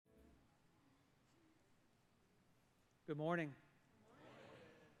Good morning.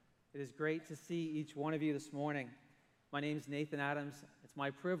 It is great to see each one of you this morning. My name is Nathan Adams. It's my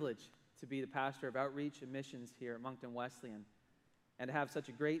privilege to be the pastor of outreach and missions here at Moncton Wesleyan, and to have such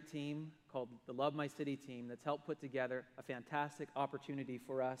a great team called the Love My City team that's helped put together a fantastic opportunity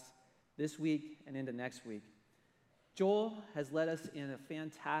for us this week and into next week. Joel has led us in a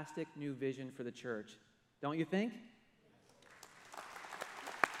fantastic new vision for the church, don't you think?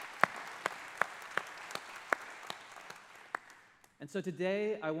 And so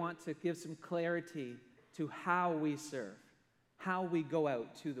today, I want to give some clarity to how we serve, how we go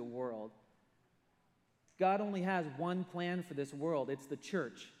out to the world. God only has one plan for this world. It's the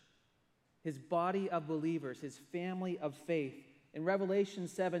church, his body of believers, his family of faith. In Revelation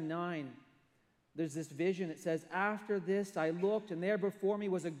 7:9, there's this vision. It says, "After this I looked, and there before me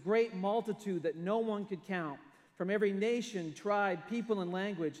was a great multitude that no one could count, from every nation, tribe, people, and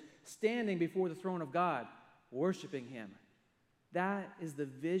language, standing before the throne of God, worshiping him." That is the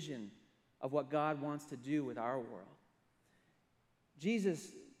vision of what God wants to do with our world.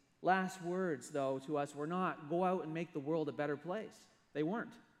 Jesus' last words, though, to us were not, "Go out and make the world a better place." They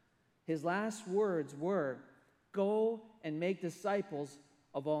weren't. His last words were, "Go and make disciples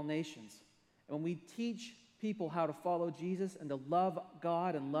of all nations." And when we teach people how to follow Jesus and to love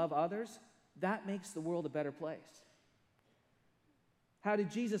God and love others, that makes the world a better place. How did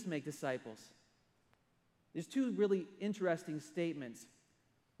Jesus make disciples? There's two really interesting statements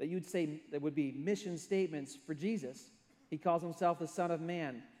that you'd say that would be mission statements for Jesus. He calls himself the Son of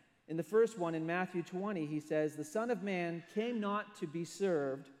Man. In the first one, in Matthew 20, he says, "The Son of Man came not to be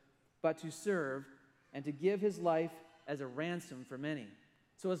served, but to serve, and to give his life as a ransom for many."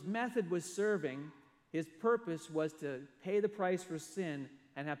 So his method was serving. His purpose was to pay the price for sin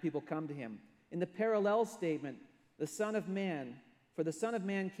and have people come to him. In the parallel statement, the Son of Man, "For the Son of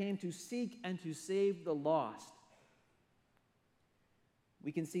Man came to seek and to save the lost."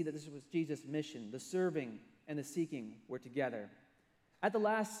 We can see that this was Jesus' mission. The serving and the seeking were together. At the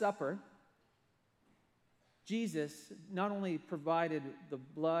Last Supper, Jesus not only provided the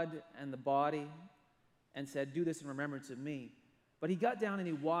blood and the body and said, "Do this in remembrance of me," but he got down and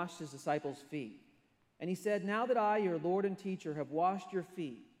he washed his disciples' feet. And he said, "Now that I, your Lord and teacher, have washed your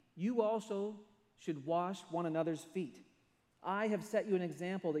feet, you also should wash one another's feet. I have set you an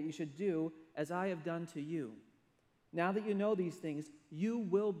example that you should do as I have done to you. Now that you know these things, you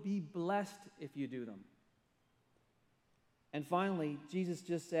will be blessed if you do them." And finally, Jesus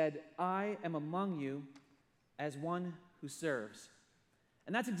just said, "I am among you as one who serves."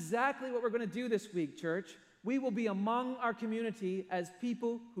 And that's exactly what we're going to do this week, church. We will be among our community as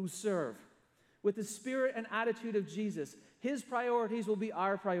people who serve. With the spirit and attitude of Jesus, his priorities will be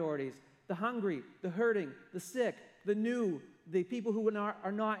our priorities. The hungry, the hurting, the sick, the new, the people who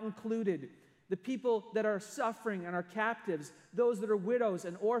are not included, the people that are suffering and are captives, those that are widows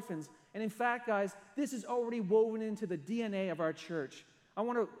and orphans. And in fact, guys, this is already woven into the DNA of our church. I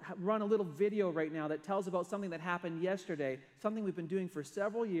want to run a little video right now that tells about something that happened yesterday, something we've been doing for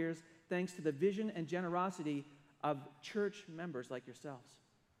several years, thanks to the vision and generosity of church members like yourselves.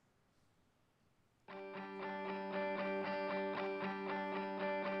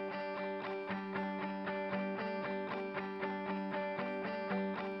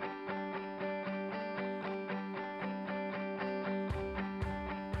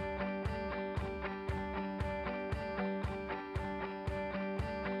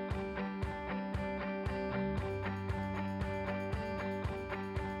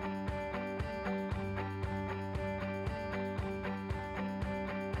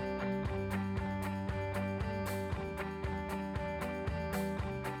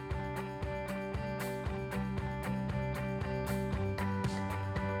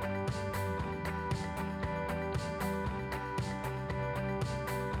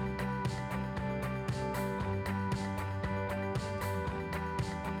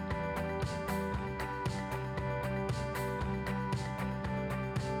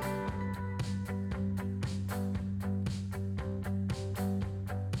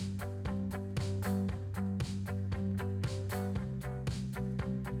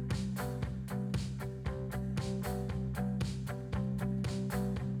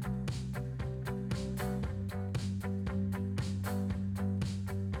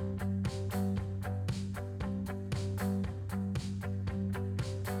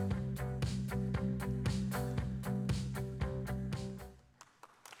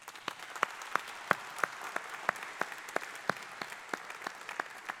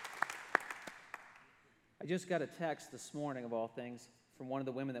 I just got a text this morning, of all things, from one of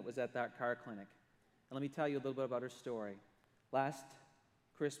the women that was at that car clinic. And let me tell you a little bit about her story. Last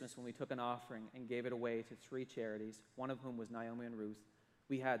Christmas when we took an offering and gave it away to 3 charities, one of whom was Naomi and Ruth.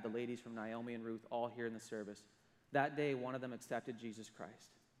 We had the ladies from Naomi and Ruth all here in the service. That day, one of them accepted Jesus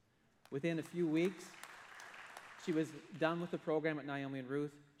Christ. Within a few weeks, she was done with the program at Naomi and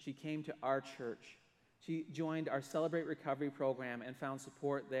Ruth. She came to our church. She joined our Celebrate Recovery program and found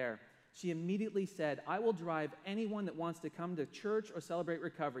support there. She immediately said, I will drive anyone that wants to come to church or Celebrate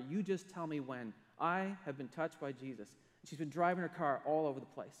Recovery. You just tell me when. I have been touched by Jesus. She's been driving her car all over the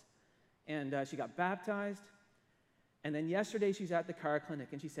place. And she got baptized. And then yesterday she's at the car clinic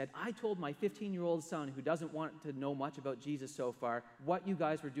and she said, I told my 15-year-old son, who doesn't want to know much about Jesus so far, what you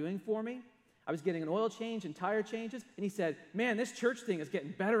guys were doing for me. I was getting an oil change and tire changes. And he said, man, this church thing is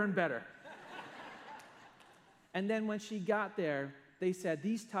getting better and better. And then when she got there, they said,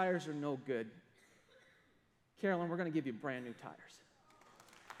 these tires are no good. Carolyn, we're going to give you brand new tires.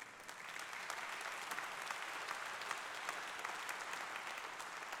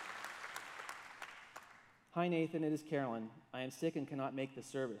 Hi, Nathan, it is Carolyn. I am sick and cannot make the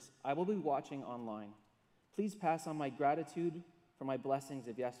service. I will be watching online. Please pass on my gratitude for my blessings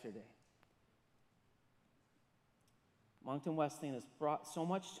of yesterday. Moncton Wesleyan has brought so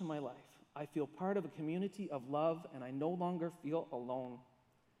much to my life. I feel part of a community of love, and I no longer feel alone.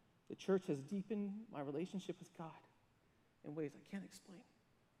 The church has deepened my relationship with God in ways I can't explain.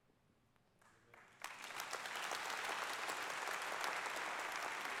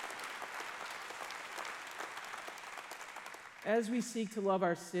 As we seek to love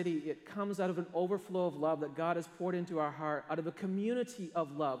our city, it comes out of an overflow of love that God has poured into our heart, out of a community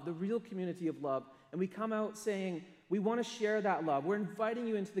of love, the real community of love. And we come out saying, we want to share that love. We're inviting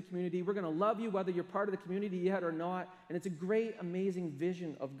you into the community. We're going to love you whether you're part of the community yet or not. And it's a great, amazing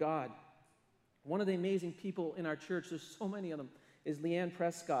vision of God. One of the amazing people in our church, there's so many of them, is Leanne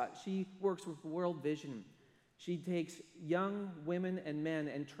Prescott. She works with World Vision. She takes young women and men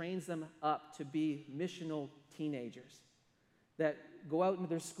and trains them up to be missional teenagers that go out into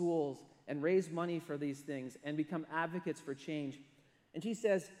their schools and raise money for these things and become advocates for change. And she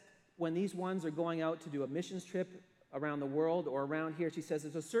says when these ones are going out to do a missions trip around the world or around here, she says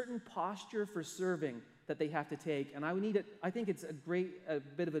there's a certain posture for serving that they have to take. And I think it's a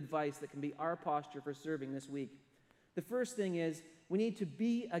bit of advice that can be our posture for serving this week. The first thing is we need to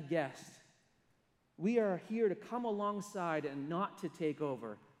be a guest. We are here to come alongside and not to take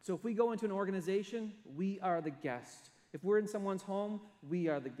over. So if we go into an organization, we are the guest. If we're in someone's home, we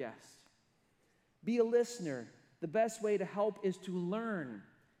are the guest. Be a listener. The best way to help is to learn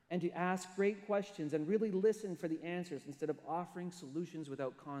and to ask great questions and really listen for the answers instead of offering solutions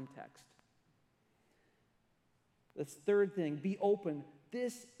without context. The third thing, be open.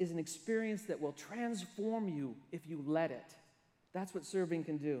 This is an experience that will transform you if you let it. That's what serving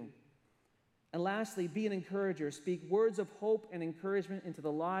can do. And lastly, be an encourager. Speak words of hope and encouragement into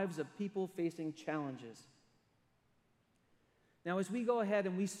the lives of people facing challenges. Now, as we go ahead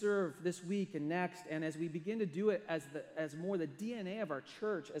and we serve this week and next, and as we begin to do it as more the DNA of our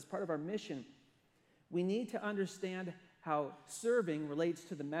church, as part of our mission, we need to understand how serving relates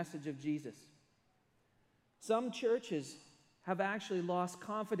to the message of Jesus. Some churches have actually lost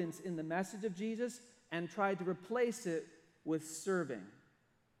confidence in the message of Jesus and tried to replace it with serving.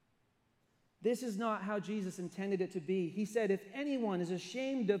 This is not how Jesus intended it to be. He said, if anyone is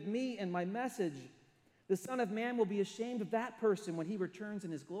ashamed of me and my message, the Son of Man will be ashamed of that person when he returns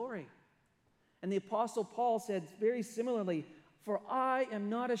in his glory. And the Apostle Paul said very similarly, for I am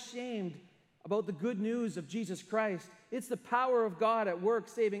not ashamed about the good news of Jesus Christ. It's the power of God at work,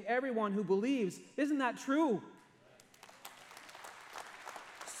 saving everyone who believes. Isn't that true?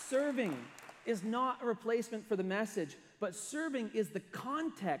 Serving is not a replacement for the message, but serving is the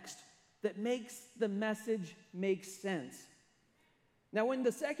context that makes the message make sense. Now, when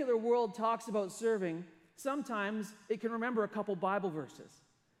the secular world talks about serving, sometimes it can remember a couple Bible verses.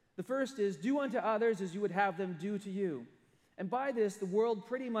 The first is, do unto others as you would have them do to you. And by this, the world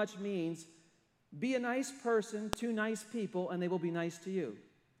pretty much means, be a nice person to nice people, and they will be nice to you.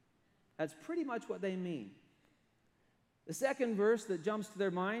 That's pretty much what they mean. The second verse that jumps to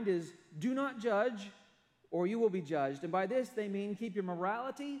their mind is, do not judge, or you will be judged. And by this, they mean, keep your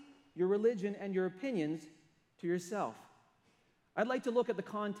morality, your religion, and your opinions to yourself. I'd like to look at the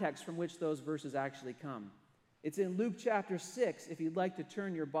context from which those verses actually come. It's in Luke chapter 6, if you'd like to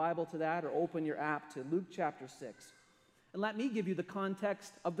turn your Bible to that or open your app to Luke chapter 6. And let me give you the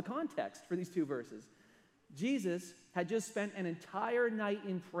context of the context for these two verses. Jesus had just spent an entire night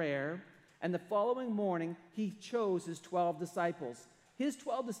in prayer, and the following morning, he chose his 12 disciples. His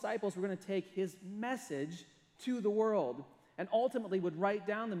 12 disciples were going to take his message to the world and ultimately would write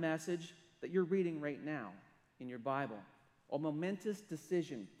down the message that you're reading right now in your Bible. a momentous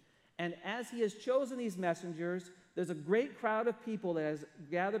decision. And as he has chosen these messengers, there's a great crowd of people that has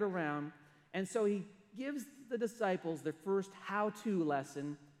gathered around, and so he gives the disciples their first how-to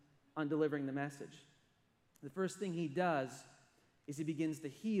lesson on delivering the message. The first thing he does is he begins to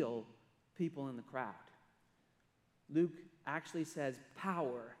heal people in the crowd. Luke actually says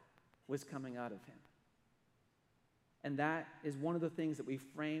power was coming out of him. And that is one of the things that we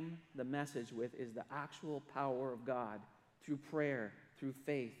frame the message with, is the actual power of God through prayer, through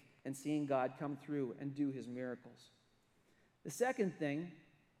faith, and seeing God come through and do his miracles. The second thing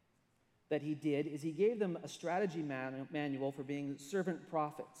that he did is he gave them a strategy manual for being servant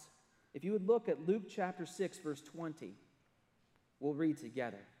prophets. If you would look at Luke chapter 6, verse 20, we'll read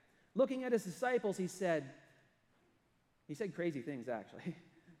together. Looking at his disciples, he said crazy things, actually.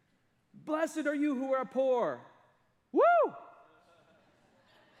 Blessed are you who are poor. Woo!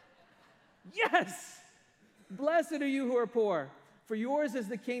 Yes! Blessed are you who are poor, for yours is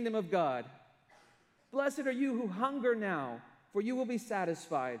the kingdom of God. Blessed are you who hunger now, for you will be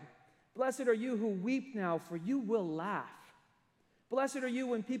satisfied. Blessed are you who weep now, for you will laugh. Blessed are you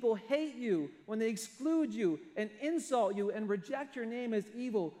when people hate you, when they exclude you and insult you and reject your name as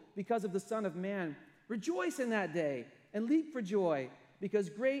evil because of the Son of Man. Rejoice in that day and leap for joy, because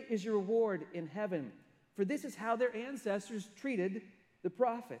great is your reward in heaven. For this is how their ancestors treated the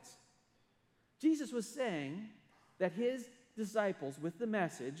prophets. Jesus was saying that his disciples with the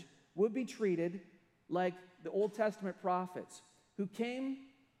message would be treated like the Old Testament prophets who came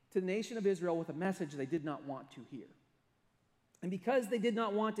to the nation of Israel with a message they did not want to hear. And because they did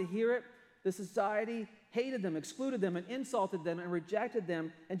not want to hear it, the society hated them, excluded them, and insulted them, and rejected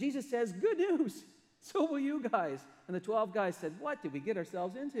them. And Jesus says, good news, so will you guys. And the 12 guys said, what did we get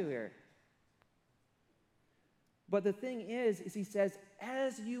ourselves into here? But the thing is he says,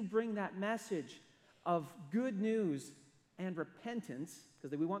 as you bring that message of good news and repentance,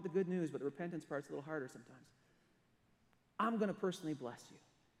 because we want the good news, but the repentance part's a little harder sometimes, I'm going to personally bless you.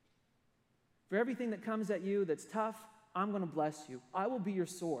 For everything that comes at you that's tough, I'm going to bless you. I will be your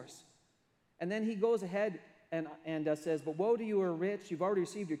source. And then he goes ahead and says, but woe to you who are rich, you've already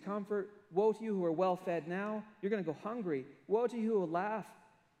received your comfort. Woe to you who are well-fed now, you're going to go hungry. Woe to you who will laugh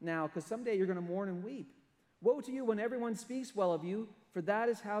now, because someday you're going to mourn and weep. Woe to you when everyone speaks well of you, for that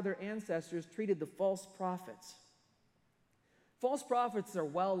is how their ancestors treated the false prophets. False prophets are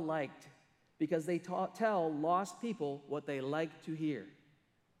well-liked because they tell lost people what they like to hear.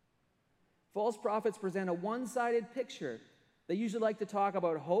 False prophets present a one-sided picture. They usually like to talk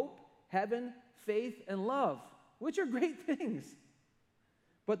about hope, heaven, faith, and love, which are great things.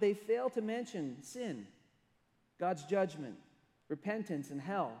 But they fail to mention sin, God's judgment, repentance, and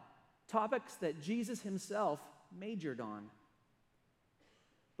hell, topics that Jesus himself majored on.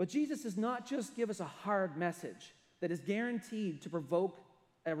 But Jesus does not just give us a hard message that is guaranteed to provoke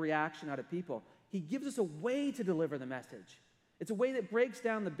a reaction out of people. He gives us a way to deliver the message. It's a way that breaks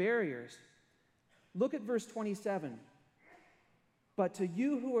down the barriers. Look at verse 27. But to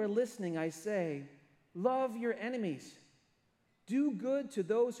you who are listening, I say, love your enemies. Do good to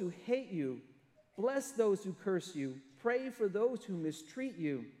those who hate you. Bless those who curse you. Pray for those who mistreat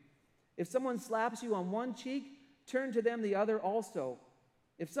you. If someone slaps you on one cheek, turn to them the other also.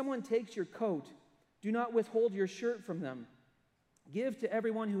 If someone takes your coat, do not withhold your shirt from them. Give to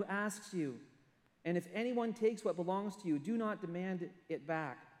everyone who asks you. And if anyone takes what belongs to you, do not demand it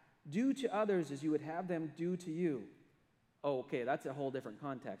back. Do to others as you would have them do to you. Oh, okay, that's a whole different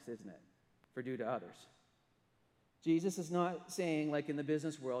context, isn't it? For do to others. Jesus is not saying, like in the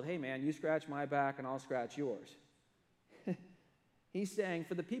business world, hey man, you scratch my back and I'll scratch yours. He's saying,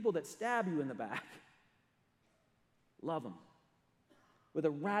 for the people that stab you in the back, love them. With a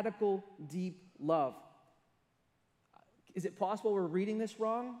radical, deep love. Is it possible we're reading this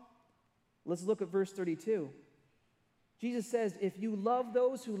wrong? Let's look at verse 32. Jesus says, if you love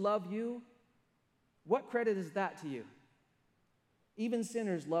those who love you, what credit is that to you? Even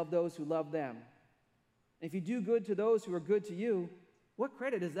sinners love those who love them. If you do good to those who are good to you, what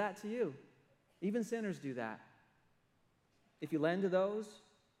credit is that to you? Even sinners do that. If you lend to those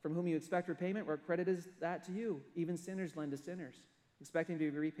from whom you expect repayment, what credit is that to you? Even sinners lend to sinners, expecting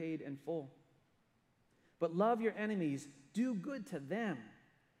to be repaid in full. But love your enemies, do good to them,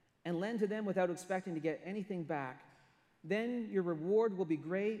 and lend to them without expecting to get anything back. Then your reward will be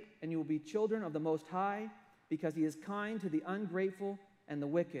great, and you will be children of the Most High, because he is kind to the ungrateful and the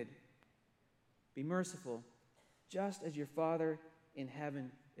wicked. Be merciful, just as your Father in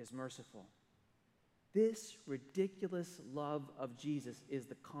heaven is merciful. This ridiculous love of Jesus is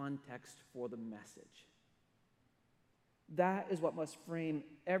the context for the message. That is what must frame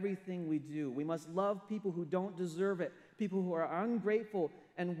everything we do. We must love people who don't deserve it. people who are ungrateful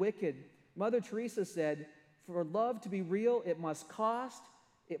and wicked. Mother Teresa said, for love to be real, it must cost,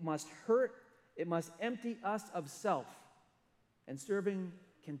 it must hurt, it must empty us of self. And serving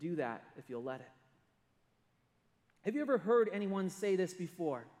can do that if you'll let it. Have you ever heard anyone say this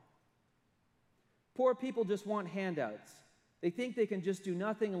before? Poor people just want handouts. They think they can just do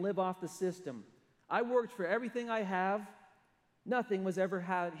nothing and live off the system. I worked for everything I have. Nothing was ever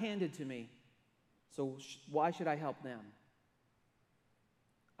handed to me. So why should I help them?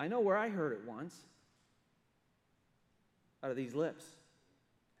 I know where I heard it once. Out of these lips.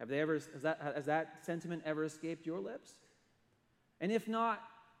 Has that sentiment ever escaped your lips? And if not,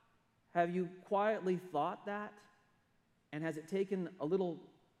 have you quietly thought that? And has it taken a little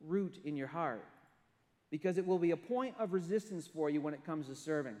root in your heart? Because it will be a point of resistance for you when it comes to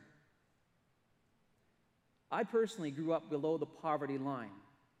serving. I personally grew up below the poverty line,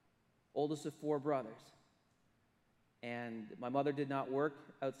 oldest of 4 brothers. And my mother did not work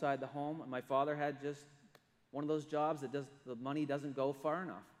outside the home, and my father had just one of those jobs that the money doesn't go far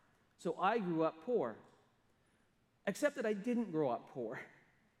enough. So I grew up poor. Except that I didn't grow up poor.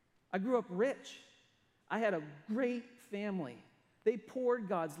 I grew up rich. I had a great family. They poured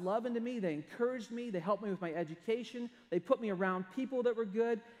God's love into me. They encouraged me. They helped me with my education. They put me around people that were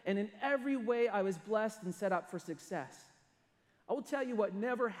good. And in every way, I was blessed and set up for success. I will tell you what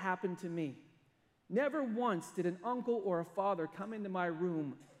never happened to me. Never once did an uncle or a father come into my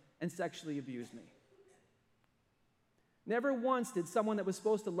room and sexually abuse me. Never once did someone that was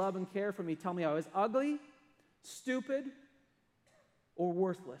supposed to love and care for me tell me I was ugly, stupid, or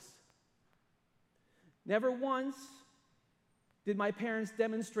worthless. Never once did my parents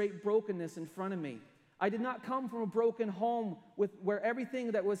demonstrate brokenness in front of me. I did not come from a broken home where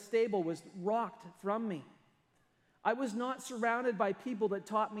everything that was stable was rocked from me. I was not surrounded by people that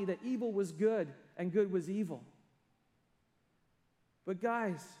taught me that evil was good and good was evil. But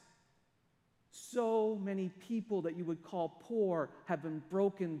guys, so many people that you would call poor have been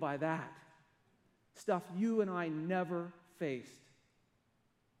broken by that. Stuff you and I never faced.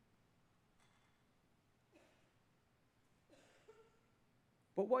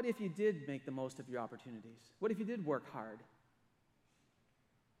 But what if you did make the most of your opportunities? What if you did work hard?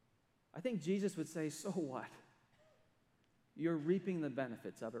 I think Jesus would say, so what? You're reaping the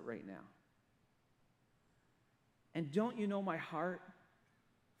benefits of it right now. And don't you know my heart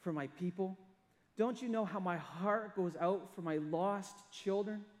for my people? Don't you know how my heart goes out for my lost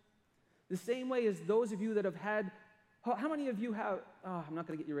children? The same way as those of you that have had, how many of you have, I'm not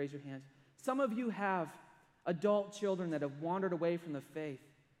going to get you to raise your hands. Some of you have adult children that have wandered away from the faith.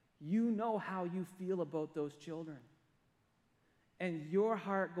 You know how you feel about those children. And your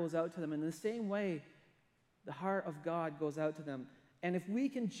heart goes out to them. In the same way, the heart of God goes out to them. And if we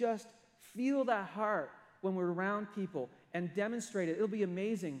can just feel that heart when we're around people and demonstrate it, it'll be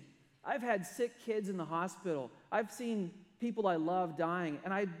amazing. I've had sick kids in the hospital. I've seen people I love dying.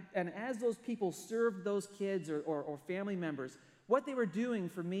 And as those people served those kids or family members, what they were doing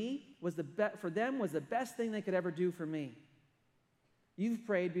for me was for them was the best thing they could ever do for me. You've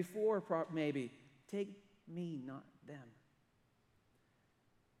prayed before, maybe, take me, not them.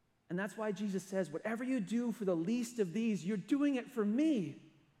 And that's why Jesus says, whatever you do for the least of these, you're doing it for me.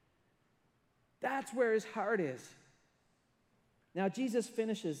 That's where his heart is. Now, Jesus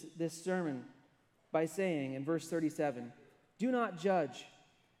finishes this sermon by saying in verse 37, do not judge,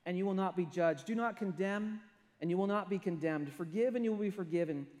 and you will not be judged. Do not condemn, and you will not be condemned. Forgive, and you will be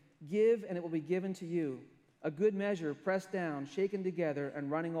forgiven. Give, and it will be given to you. A good measure, pressed down, shaken together, and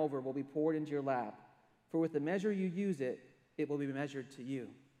running over will be poured into your lap. For with the measure you use it, it will be measured to you.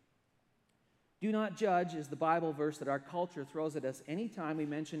 Do not judge is the Bible verse that our culture throws at us anytime we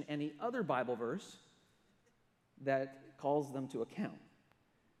mention any other Bible verse that calls them to account.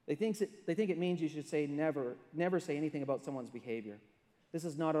 They think it means you should say never say anything about someone's behavior. This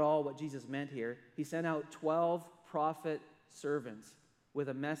is not at all what Jesus meant here. He sent out 12 prophet servants with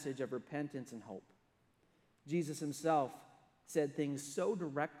a message of repentance and hope. Jesus himself said things so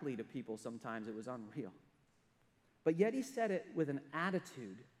directly to people sometimes it was unreal. But yet he said it with an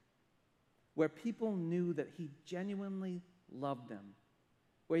attitude where people knew that he genuinely loved them.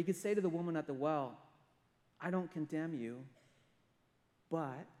 Where he could say to the woman at the well, I don't condemn you,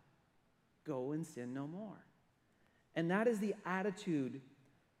 but go and sin no more. And that is the attitude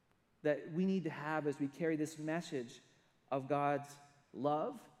that we need to have as we carry this message of God's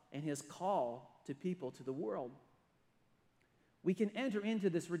love and his call to people, to the world. We can enter into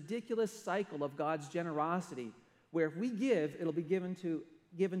this ridiculous cycle of God's generosity where if we give, it'll be given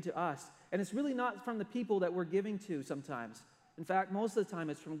to us. And it's really not from the people that we're giving to sometimes. In fact, most of the time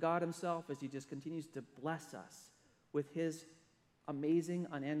it's from God himself as he just continues to bless us with his amazing,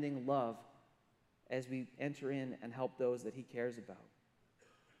 unending love as we enter in and help those that he cares about.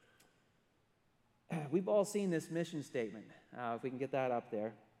 We've all seen this mission statement, if we can get that up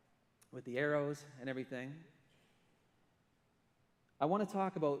there, with the arrows and everything. I want to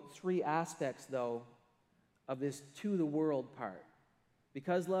talk about three aspects, though, of this to the world part.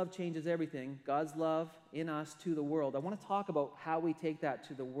 Because love changes everything, God's love in us to the world, I want to talk about how we take that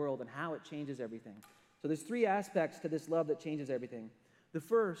to the world and how it changes everything. So there's three aspects to this love that changes everything. The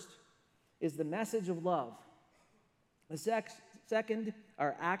first is the message of love. The second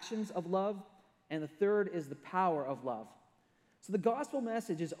are actions of love. And the third is the power of love. So the gospel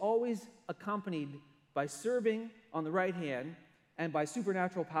message is always accompanied by serving on the right hand and by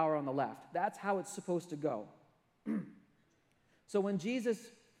supernatural power on the left. That's how it's supposed to go. So when Jesus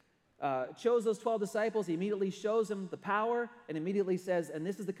chose those 12 disciples, he immediately shows them the power and immediately says, and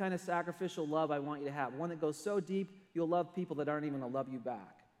this is the kind of sacrificial love I want you to have, one that goes so deep you'll love people that aren't even going to love you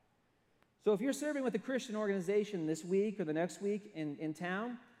back. So if you're serving with a Christian organization this week or the next week in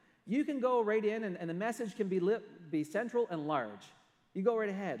town, you can go right in and the message can be central and large. You go right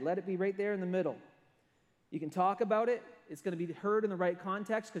ahead. Let it be right there in the middle. You can talk about it. It's going to be heard in the right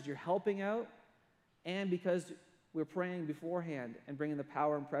context because you're helping out and because we're praying beforehand and bringing the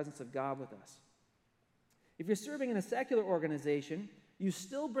power and presence of God with us. If you're serving in a secular organization, you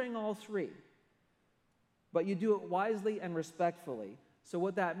still bring all three, but you do it wisely and respectfully. So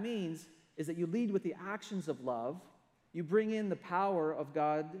what that means is that you lead with the actions of love. You bring in the power of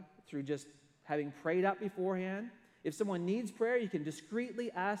God through just having prayed up beforehand. If someone needs prayer, you can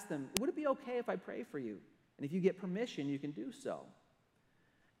discreetly ask them, would it be okay if I pray for you? And if you get permission, you can do so.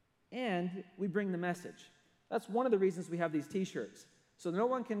 And we bring the message. That's one of the reasons we have these t-shirts. So no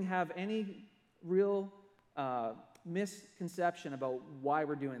one can have any real misconception about why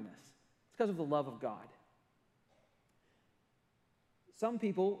we're doing this. It's because of the love of God. Some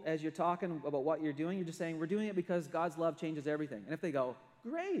people, as you're talking about what you're doing, you're just saying, we're doing it because God's love changes everything. And if they go,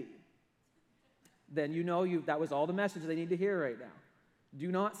 great, then you know that was all the message they need to hear right now.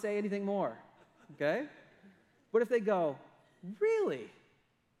 Do not say anything more, okay? But if they go, really?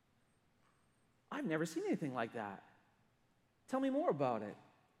 I've never seen anything like that. Tell me more about it.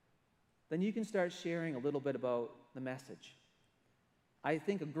 Then you can start sharing a little bit about the message. I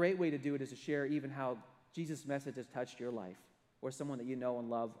think a great way to do it is to share even how Jesus' message has touched your life or someone that you know and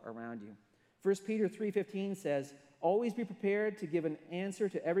love around you. 1 Peter 3:15 says, always be prepared to give an answer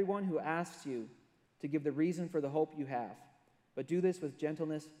to everyone who asks you to give the reason for the hope you have, but do this with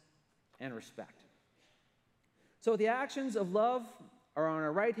gentleness and respect. So the actions of love are on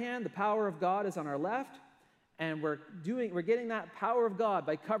our right hand, the power of God is on our left, and we're getting that power of God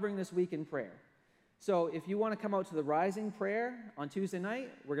by covering this week in prayer. So if you want to come out to the Rising Prayer on Tuesday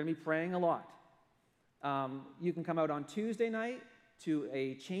night, we're going to be praying a lot. You can come out on Tuesday night to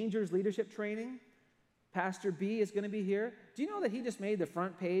a Changers Leadership Training. Pastor B is going to be here. Do you know that he just made the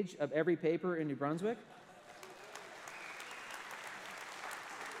front page of every paper in New Brunswick?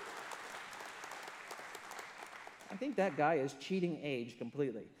 I think that guy is cheating age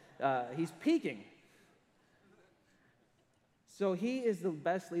completely. He's peaking. So he is the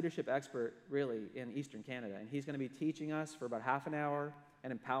best leadership expert, really, in Eastern Canada. And he's going to be teaching us for about half an hour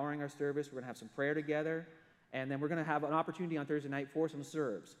and empowering our service. We're going to have some prayer together. And then we're going to have an opportunity on Thursday night for some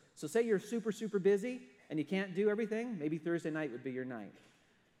serves. So say you're super, super busy and you can't do everything, maybe Thursday night would be your night.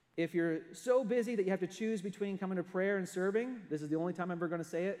 If you're so busy that you have to choose between coming to prayer and serving, this is the only time I'm ever going to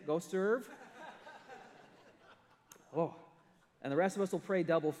say it, go serve. Oh, and the rest of us will pray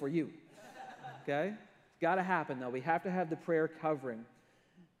double for you, okay? It's got to happen, though. We have to have the prayer covering.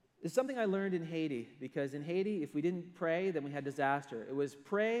 It's something I learned in Haiti, because in Haiti, if we didn't pray, then we had disaster. It was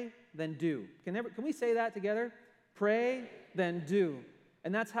pray, then do. Can we say that together? Pray, then do.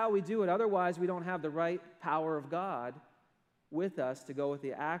 And that's how we do it. Otherwise, we don't have the right power of God with us to go with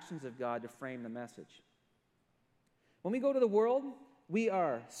the actions of God to frame the message. When we go to the world, we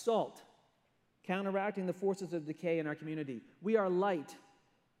are salt, counteracting the forces of decay in our community. We are light,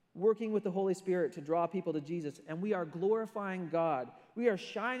 working with the Holy Spirit to draw people to Jesus. And we are glorifying God. We are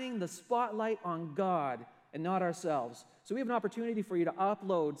shining the spotlight on God and not ourselves. So we have an opportunity for you to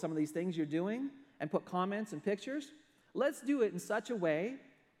upload some of these things you're doing and put comments and pictures. Let's do it in such a way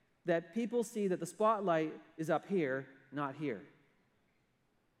that people see that the spotlight is up here, not here.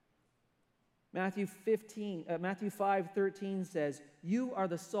 Matthew 5:13 says, "You are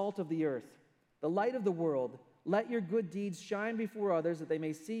the salt of the earth, the light of the world. Let your good deeds shine before others, that they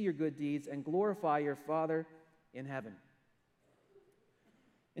may see your good deeds and glorify your Father in heaven."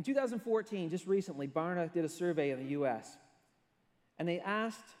 In 2014, just recently, Barna did a survey in the U.S., and they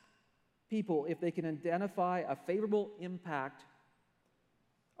asked people if they can identify a favorable impact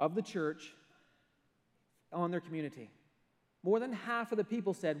of the church on their community. More than half of the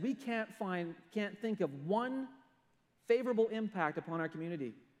people said, we can't think of one favorable impact upon our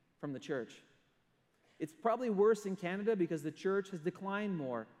community from the church. It's probably worse in Canada because the church has declined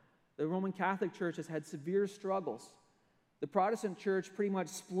more. The Roman Catholic Church has had severe struggles. The Protestant church pretty much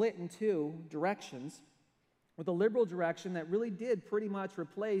split in two directions, with a liberal direction that really did pretty much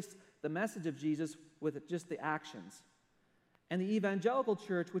replace the message of Jesus with just the actions. And the evangelical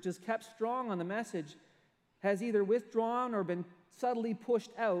church, which has kept strong on the message, has either withdrawn or been subtly pushed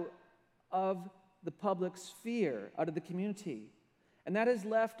out of the public sphere, out of the community. And that has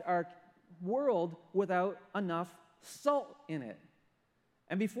left our world without enough salt in it.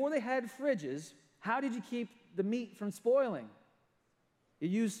 And before they had fridges, how did you keep the meat from spoiling? You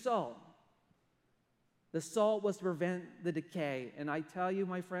used salt. The salt was to prevent the decay. And I tell you,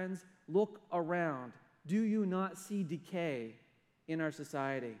 my friends, look around. Do you not see decay in our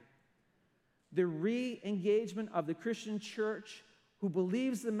society? The re-engagement of the Christian church who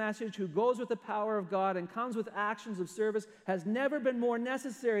believes the message, who goes with the power of God and comes with actions of service has never been more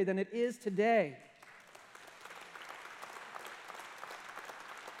necessary than it is today.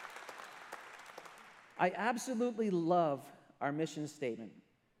 I absolutely love our mission statement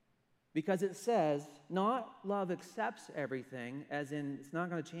because it says, not love accepts everything, as in it's not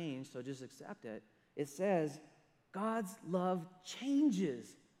going to change, so just accept it. It says, God's love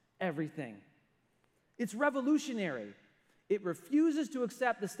changes everything. It's revolutionary. It refuses to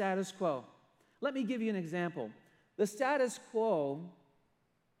accept the status quo. Let me give you an example. The status quo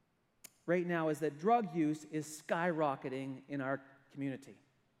right now is that drug use is skyrocketing in our community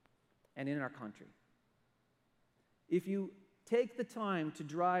and in our country. If you take the time to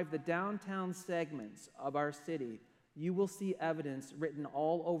drive the downtown segments of our city, you will see evidence written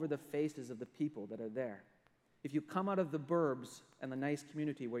all over the faces of the people that are there. If you come out of the burbs and the nice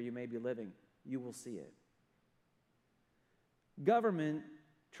community where you may be living, you will see it. Government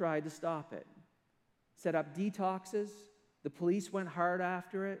tried to stop it, set up detoxes. The police went hard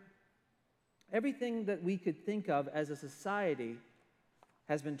after it. Everything that we could think of as a society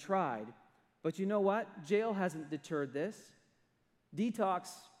has been tried. But you know what? Jail hasn't deterred this. Detox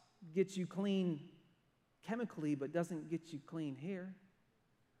gets you clean chemically, but doesn't get you clean here.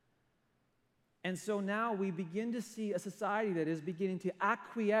 And so now we begin to see a society that is beginning to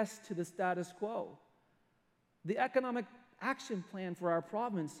acquiesce to the status quo. The economic action plan for our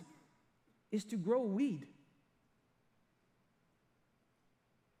province is to grow weed.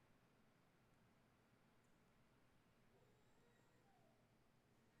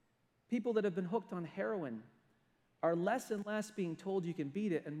 People that have been hooked on heroin are less and less being told you can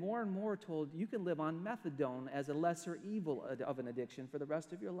beat it and more told you can live on methadone as a lesser evil of an addiction for the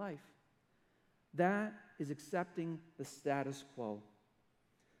rest of your life. That is accepting the status quo.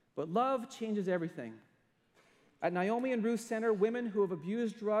 But love changes everything. At Naomi and Ruth Center, women who have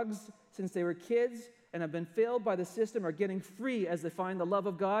abused drugs since they were kids and have been failed by the system are getting free as they find the love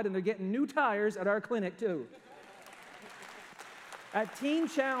of God, and they're getting new tires at our clinic too. At Teen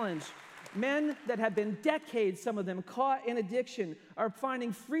Challenge, men that have been decades, some of them, caught in addiction are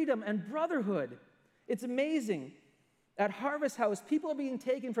finding freedom and brotherhood. It's amazing. At Harvest House, people are being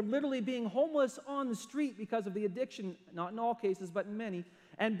taken from literally being homeless on the street because of the addiction, not in all cases, but in many,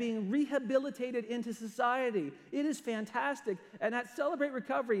 and being rehabilitated into society. It is fantastic. And at Celebrate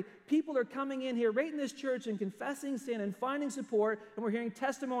Recovery, people are coming in here right in this church and confessing sin and finding support, and we're hearing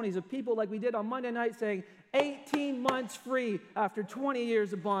testimonies of people like we did on Monday night saying, 18 months free after 20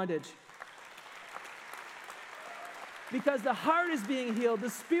 years of bondage. Because the heart is being healed, the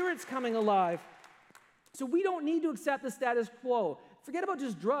spirit's coming alive. So we don't need to accept the status quo. Forget about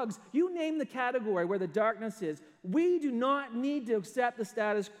just drugs. You name the category where the darkness is. We do not need to accept the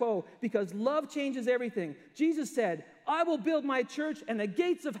status quo because love changes everything. Jesus said, I will build my church and the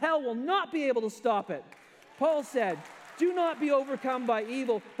gates of hell will not be able to stop it. Paul said, do not be overcome by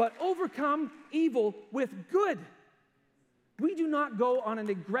evil, but overcome evil with good. We do not go on an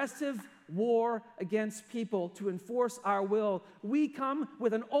aggressive war against people to enforce our will. We come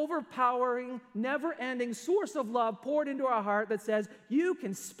with an overpowering, never-ending source of love poured into our heart that says, you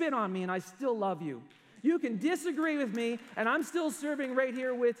can spit on me and I still love you. You can disagree with me and I'm still serving right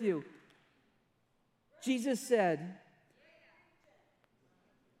here with you. Jesus said,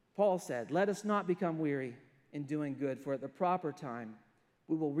 Paul said, let us not become weary in doing good, for at the proper time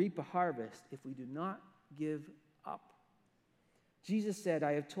we will reap a harvest if we do not give up. Jesus said,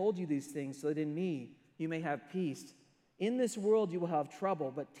 I have told you these things so that in me you may have peace. In this world you will have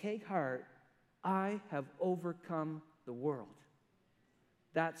trouble, but take heart, I have overcome the world.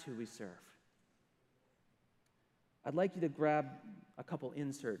 That's who we serve. I'd like you to grab a couple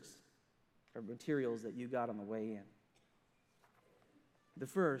inserts or materials that you got on the way in. The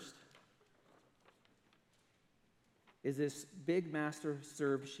first is this big master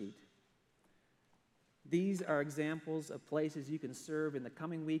serve sheet. These are examples of places you can serve in the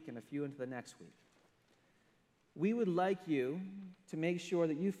coming week and a few into the next week. We would like you to make sure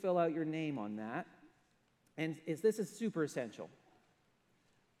that you fill out your name on that. And this is super essential.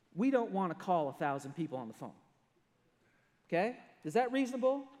 We don't want to call 1,000 people on the phone. Okay? Is that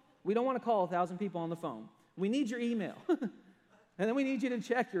reasonable? We don't want to call 1,000 people on the phone. We need your email. And then we need you to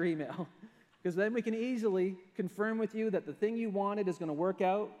check your email. Because then we can easily confirm with you that the thing you wanted is going to work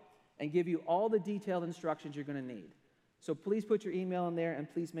out and give you all the detailed instructions you're going to need. So please put your email in there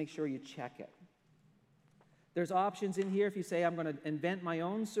and please make sure you check it. There's options in here if you say, I'm going to invent my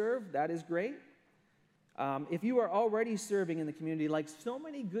own serve. That is great. If you are already serving in the community, like so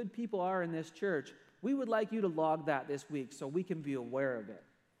many good people are in this church, we would like you to log that this week so we can be aware of it.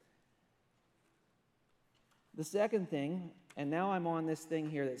 The second thing, and now I'm on this thing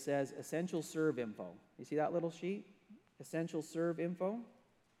here that says Essential Serve Info. You see that little sheet? Essential Serve Info.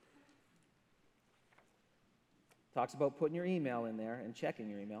 Talks about putting your email in there and checking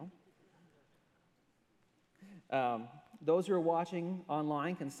your email. Those who are watching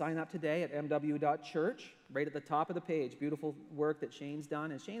online can sign up today at mw.church, right at the top of the page. Beautiful work that Shane's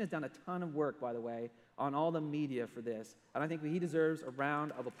done. And Shane has done a ton of work, by the way, on all the media for this. And I think he deserves a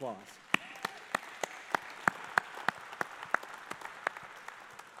round of applause.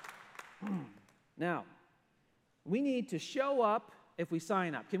 Now, we need to show up if we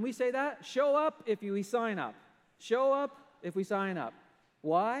sign up. Can we say that? Show up if we sign up. Show up if we sign up.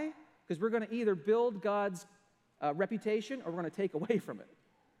 Why? Because we're going to either build God's reputation or we're going to take away from it.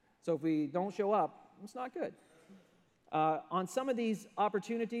 So if we don't show up, it's not good. On some of these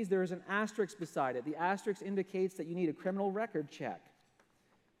opportunities, there is an asterisk beside it. The asterisk indicates that you need a criminal record check.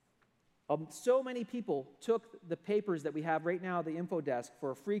 So many people took the papers that we have right now at the info desk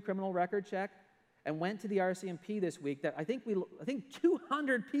for a free criminal record check and went to the RCMP this week that I think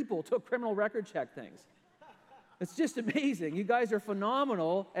 200 people took criminal record check things. It's just amazing. You guys are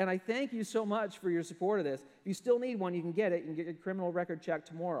phenomenal, and I thank you so much for your support of this. If you still need one, you can get it. You can get your criminal record check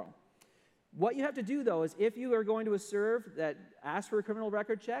tomorrow. What you have to do, though, is if you are going to a serve that asks for a criminal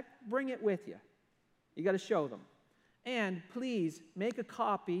record check, bring it with you. You got to show them. And please make a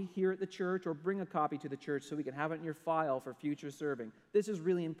copy here at the church or bring a copy to the church so we can have it in your file for future serving. This is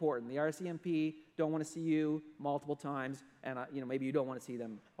really important. The RCMP don't want to see you multiple times, and maybe you don't want to see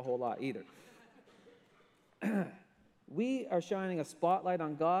them a whole lot either. We are shining a spotlight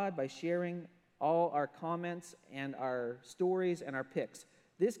on God by sharing all our comments and our stories and our pics.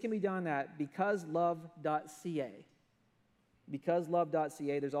 This can be done at becauselove.ca.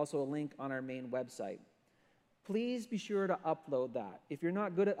 Becauselove.ca. There's also a link on our main website. Please be sure to upload that. If you're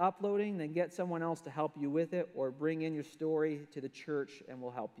not good at uploading, then get someone else to help you with it or bring in your story to the church and we'll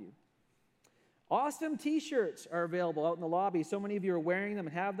help you. Awesome t-shirts are available out in the lobby. So many of you are wearing them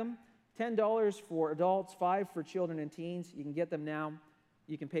and have them. $10 for adults, $5 for children and teens. You can get them now.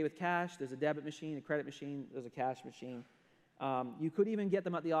 You can pay with cash. There's a debit machine, a credit machine. There's a cash machine. You could even get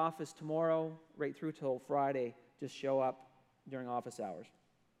them at the office tomorrow, right through till Friday. Just show up during office hours.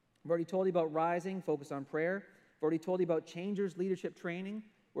 I've already told you about Rising, focus on prayer. I've already told you about Changers Leadership Training.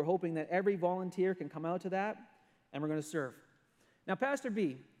 We're hoping that every volunteer can come out to that, and we're going to serve. Now, Pastor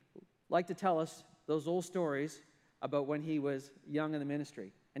B liked to tell us those old stories about when he was young in the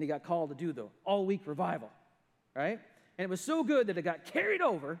ministry, and he got called to do the all-week revival, right? And it was so good that it got carried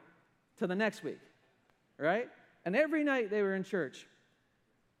over to the next week, right? And every night they were in church.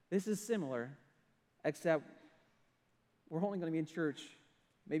 This is similar, except we're only going to be in church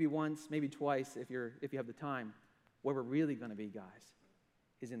maybe once, maybe twice if you have the time. Where we're really going to be, guys,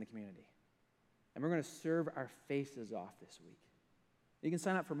 is in the community. And we're going to serve our faces off this week. You can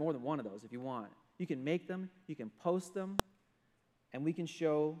sign up for more than one of those if you want. You can make them, you can post them, and we can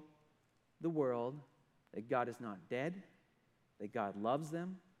show the world that God is not dead, that God loves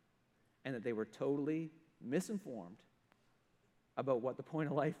them, and that they were totally misinformed about what the point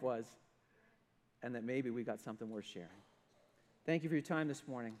of life was, and that maybe we got something worth sharing. Thank you for your time this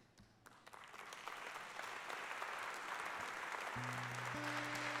morning.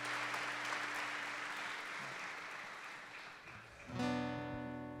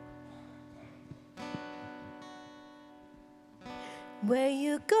 Where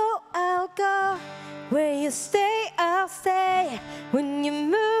you go, I'll go. Where you stay, I'll stay. When you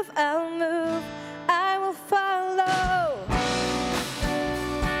move, I'll move. I will follow.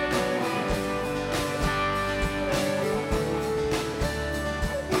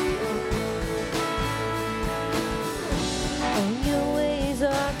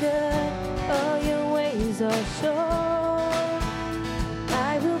 good, all your ways are sure.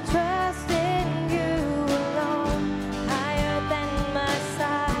 I will trust in you alone, higher than my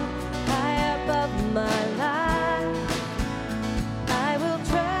side, high above my life. I will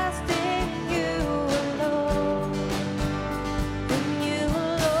trust in you alone, in you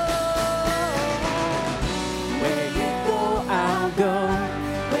alone. Where you go, I'll go.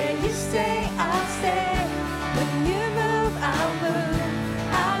 Where you stay, I'll stay. When you move, I'll move.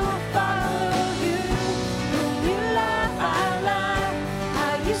 I will follow you. When you love, I'll love.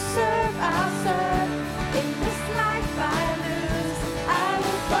 How you serve, I'll serve. In this life I lose, I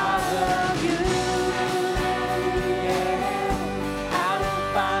will follow you. Yeah, I will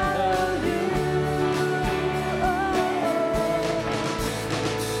follow you.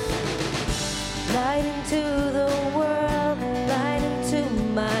 Light into the world, light into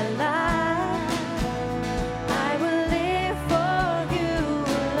my life. I will live for you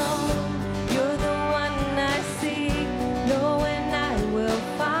alone. You're the one I seek, knowing I will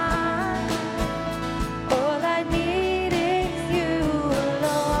find. All I need is you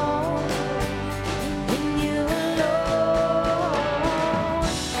alone, in you alone.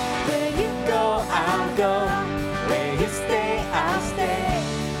 Where you go, I'll go. Where you stay, I'll stay.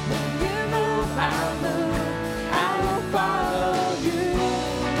 When you move, I'll move. I will follow you.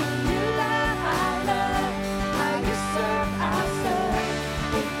 When you love, I'll love. How you serve, I'll serve.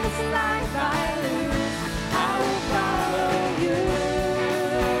 If this life I lose, I will follow you.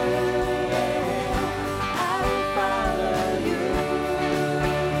 Yeah, I will follow you. I will follow you.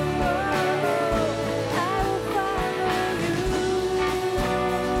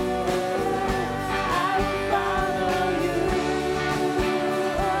 I will follow you.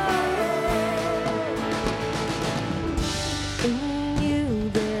 In you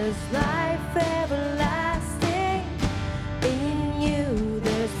there's life everlasting. In you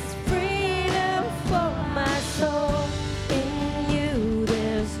there's freedom for my soul. In you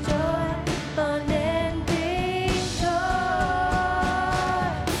there's joy, unending joy.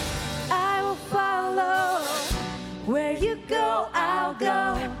 I will follow. Where you go, I'll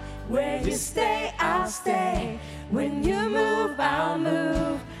go. Where you stay, I'll stay. When you move, I'll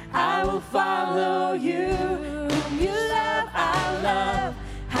move. I will follow you. Whom you love, I'll love.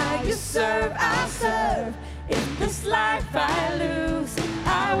 How you serve, I'll serve. If this life I lose,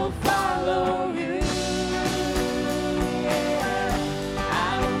 I will follow you. Yeah,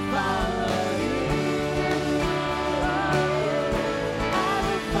 I will follow you. I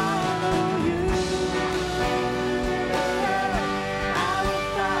will follow you. I will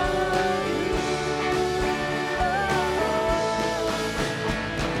follow you.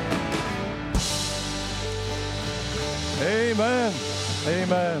 Amen.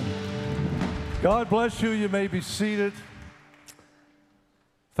 Amen. God bless you. You may be seated.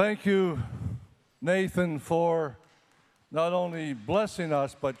 Thank you, Nathan, for not only blessing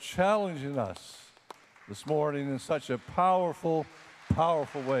us, but challenging us this morning in such a powerful,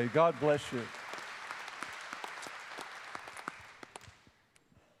 powerful way. God bless you.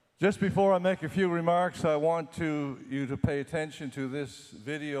 Just before I make a few remarks, I want you to pay attention to this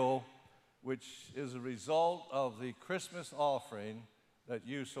video, which is a result of the Christmas offering that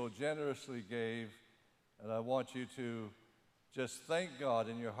you so generously gave. And I want you to just thank God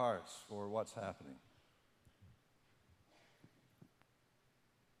in your hearts for what's happening.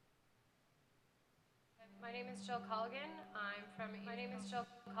 My name is Jill Colligan. I'm from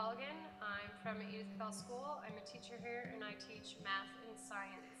Edith Bell School. I'm a teacher here, and I teach math and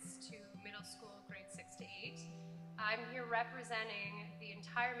science to middle school grades 6 to 8. I'm here representing the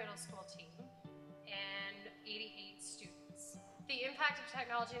entire middle school team and 88 students. The impact of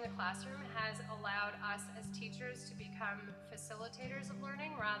technology in the classroom has allowed us as teachers to become facilitators of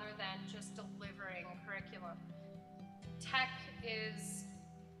learning rather than just delivering curriculum. Tech is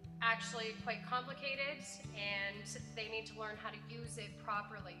actually quite complicated, and they need to learn how to use it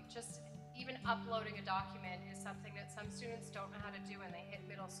properly. Just even uploading a document is something that some students don't know how to do when they hit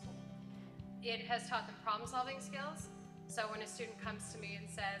middle school. It has taught them problem-solving skills. So when a student comes to me and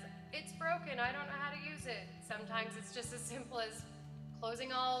says, "It's broken, I don't know how to use it," sometimes it's just as simple as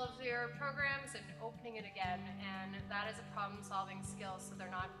closing all of your programs and opening it again, and that is a problem-solving skill, so they're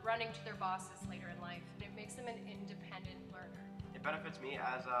not running to their bosses later in life. It makes them an independent learner. It benefits me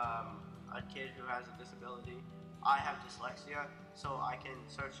as a kid who has a disability. I have dyslexia, so I can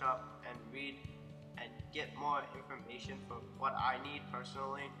search up and read and get more information for what I need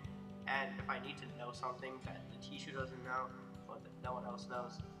personally. And if I need to know something that the teacher doesn't know or that no one else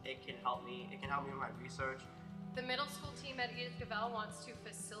knows, it can help me. It can help me with my research. The middle school team at Edith Cavell wants to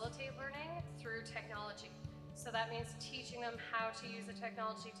facilitate learning through technology. So that means teaching them how to use the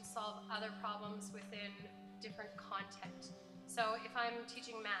technology to solve other problems within different content. So if I'm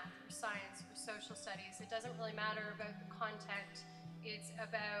teaching math or science or social studies, it doesn't really matter about the content. It's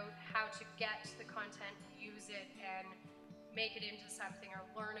about how to get the content, use it, and make it into something, or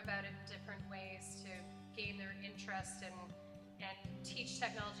learn about it in different ways to gain their interest and teach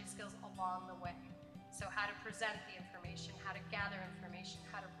technology skills along the way. So how to present the information, how to gather information,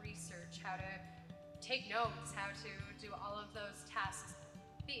 how to research, how to take notes, how to do all of those tasks.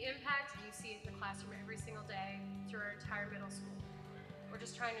 The impact, you see it in the classroom every single day through our entire middle school. We're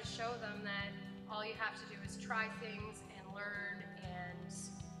just trying to show them that all you have to do is try things and learn and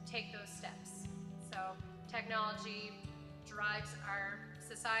take those steps. So technology drives our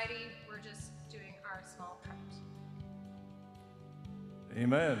society. We're just doing our small part.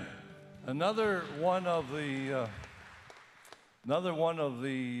 Amen. Another one of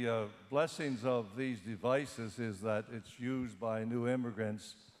the blessings of these devices is that it's used by new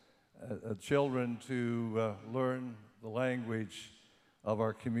immigrants, children, to learn the language of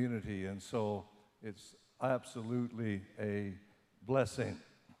our community, and so it's absolutely a blessing.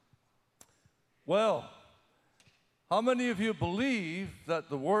 Well, how many of you believe that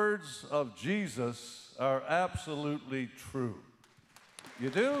the words of Jesus are absolutely true? You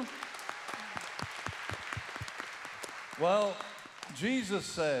do? Well, Jesus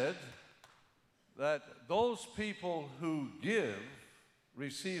said that those people who give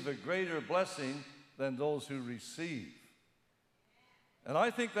receive a greater blessing than those who receive. And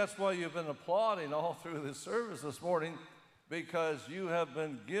I think that's why you've been applauding all through this service this morning, because you have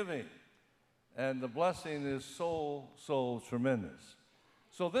been giving. And the blessing is so, so tremendous.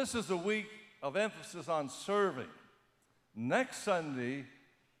 So this is a week of emphasis on serving. Next Sunday,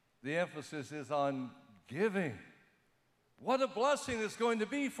 the emphasis is on giving. What a blessing it's going to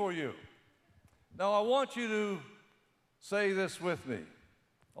be for you. Now, I want you to say this with me,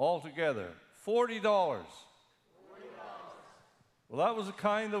 all together. $40. Well, that was a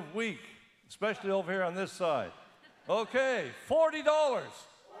kind of week, especially over here on this side. Okay, $40.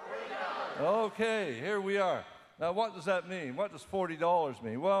 Okay, here we are. Now, what does that mean? What does $40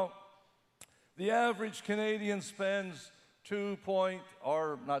 mean? Well, the average Canadian drinks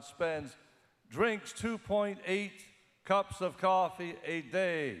 2.8 cups of coffee a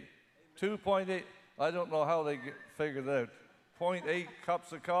day. 2.8, I don't know how they figured that out. 0.8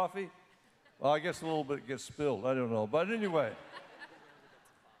 cups of coffee? Well, I guess a little bit gets spilled, I don't know. But anyway,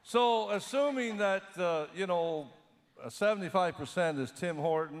 so assuming that, 75% is Tim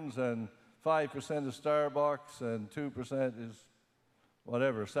Hortons and 5% is Starbucks and 2% is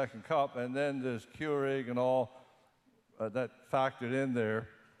whatever, second cup, and then there's Keurig and all that factored in there.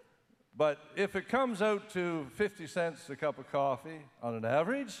 But if it comes out to 50 cents a cup of coffee on an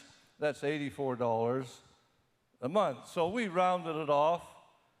average, that's $84 a month. So we rounded it off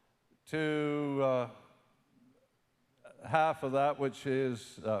to half of that, which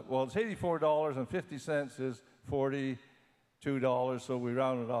is, it's $84 and 50 cents is $42, so we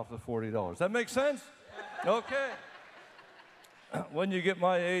rounded off to $40. That makes sense? Okay. When you get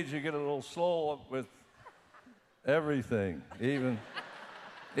my age, you get a little slow with everything, even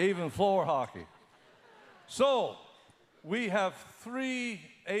floor hockey. So we have 3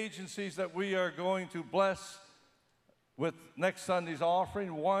 agencies that we are going to bless with next Sunday's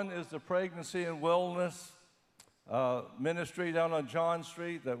offering. One is the Pregnancy and Wellness Ministry down on John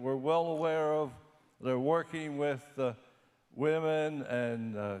Street that we're well aware of. They're working with women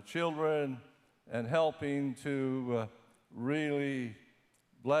and children and helping to really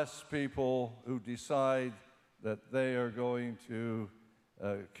bless people who decide that they are going to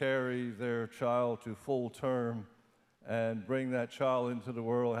carry their child to full term and bring that child into the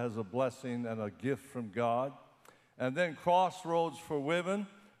world as a blessing and a gift from God. And then Crossroads for Women,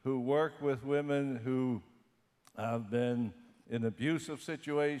 who work with women who have been in abusive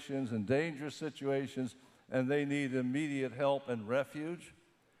situations and dangerous situations, and they need immediate help and refuge.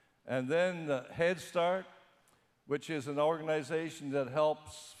 And then Head Start, which is an organization that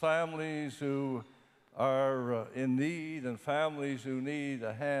helps families who are in need and families who need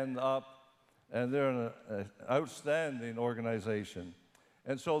a hand up, and they're an outstanding organization.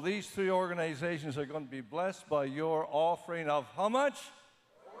 And so these 3 organizations are going to be blessed by your offering of how much?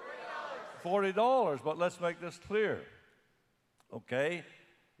 $40. $40, but let's make this clear, okay?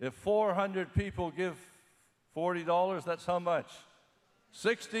 If 400 people give $40, that's how much?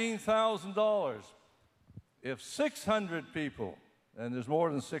 $16,000. If 600 people, and there's more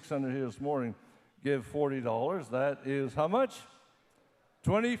than 600 here this morning, give $40, that is how much?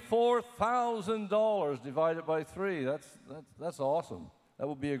 $24,000 divided by 3. That's awesome. That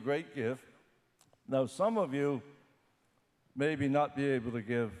would be a great gift. Now, some of you maybe not be able to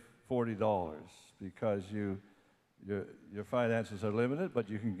give $40 because your finances are limited, but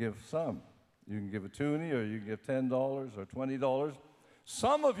you can give some. You can give a toonie, or you can give $10 or $20.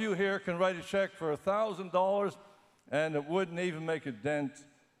 Some of you here can write a check for $1,000, and it wouldn't even make a dent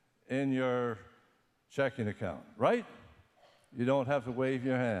in your checking account, right? You don't have to wave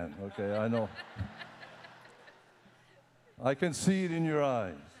your hand, okay? I know. I can see it in your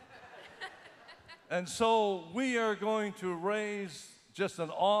eyes. And so we are going to raise just an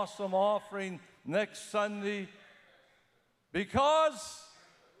awesome offering next Sunday because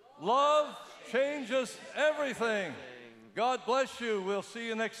love changes everything. God bless you. We'll see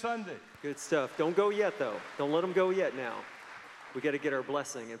you next Sunday. Good stuff. Don't go yet, though. Don't let them go yet now. We got to get our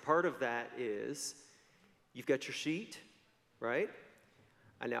blessing. And part of that is you've got your sheet, right?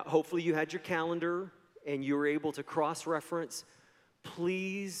 And now hopefully you had your calendar and you were able to cross-reference.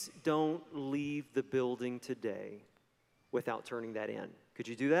 Please don't leave the building today without turning that in. Could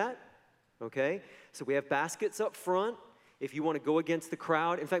you do that? Okay. So we have baskets up front. If you want to go against the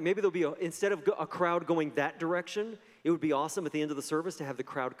crowd, in fact, maybe there'll be, instead of a crowd going that direction, it would be awesome at the end of the service to have the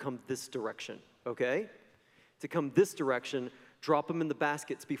crowd come this direction, okay? To come this direction, drop them in the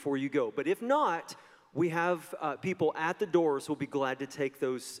baskets before you go. But if not, we have people at the doors who will be glad to take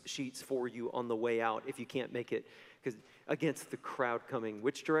those sheets for you on the way out if you can't make it. Because against the crowd coming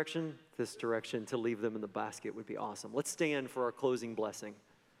which direction? This direction. To leave them in the basket would be awesome. Let's stand for our closing blessing.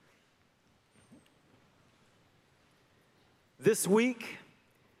 This week,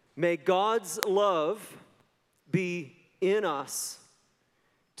 may God's love be in us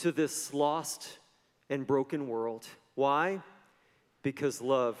to this lost and broken world. Why? Because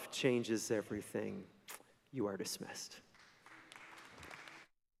love changes everything. You are dismissed.